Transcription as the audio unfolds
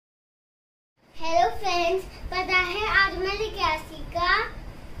पता है आज मैंने क्या सीखा?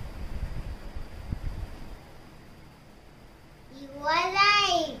 You are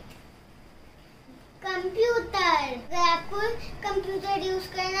right. कंप्यूटर। अगर आपको कंप्यूटर यूज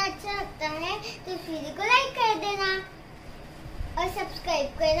करना अच्छा लगता है तो इस वीडियो को लाइक कर देना और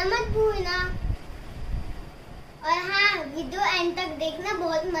सब्सक्राइब करना मत भूलना। और हाँ, वीडियो एंड तक देखना,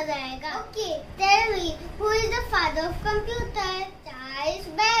 बहुत मजा आएगा। Okay, tell me who is the father of computer? Charles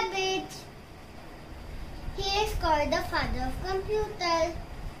Babbage. He is called the father of computer.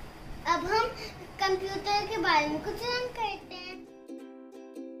 अब हम कंप्यूटर के बारे में कुछ लर्न करते हैं।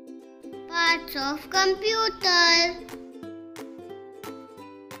 Parts of computer.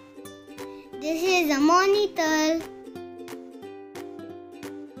 This is a monitor.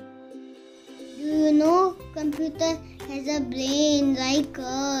 Do you know computer has a brain like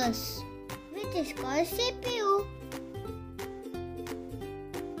us, which is called CPU.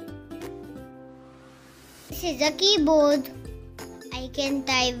 This is a keyboard. I can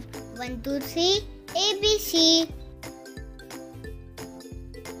type 1, 2, 3 ABC.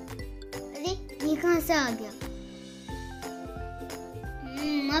 ये कहाँ से आ गया?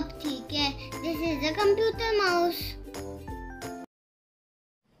 अब ठीक है। This is the computer mouse.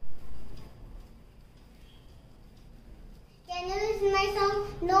 Can you listen my song?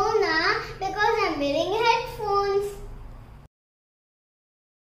 No ना, because I am wearing headphones.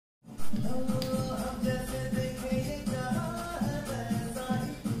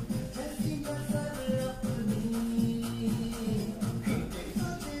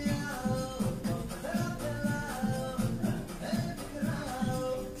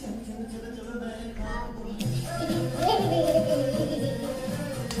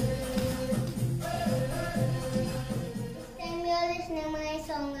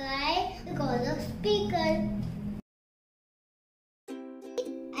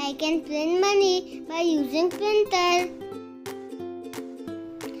 I can print money by using printer.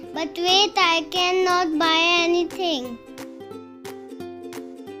 But wait, I cannot buy anything.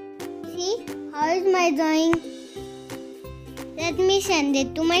 See, how is my drawing? Let me send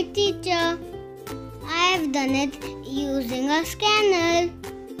it to my teacher. I have done it using a scanner.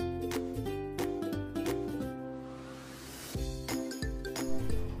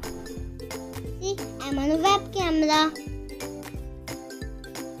 See, I'm on a web camera.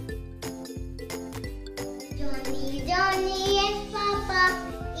 Johnny, yes Papa.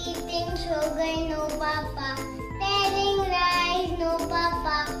 Eating sugar, no Papa. Telling lies, no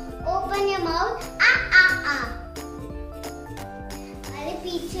Papa. Open your mouth, ah. अरे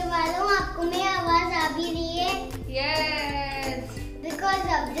पीछे वालों, आपको मेरी आवाज आ भी रही है? Yes. Because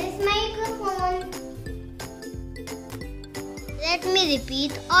of this microphone. Let me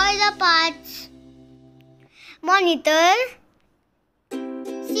repeat all the parts. Monitor,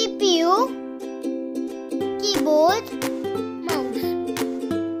 CPU, keyboard, mouse,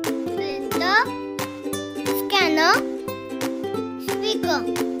 printer, scanner, speaker,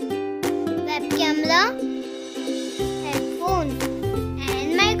 web camera,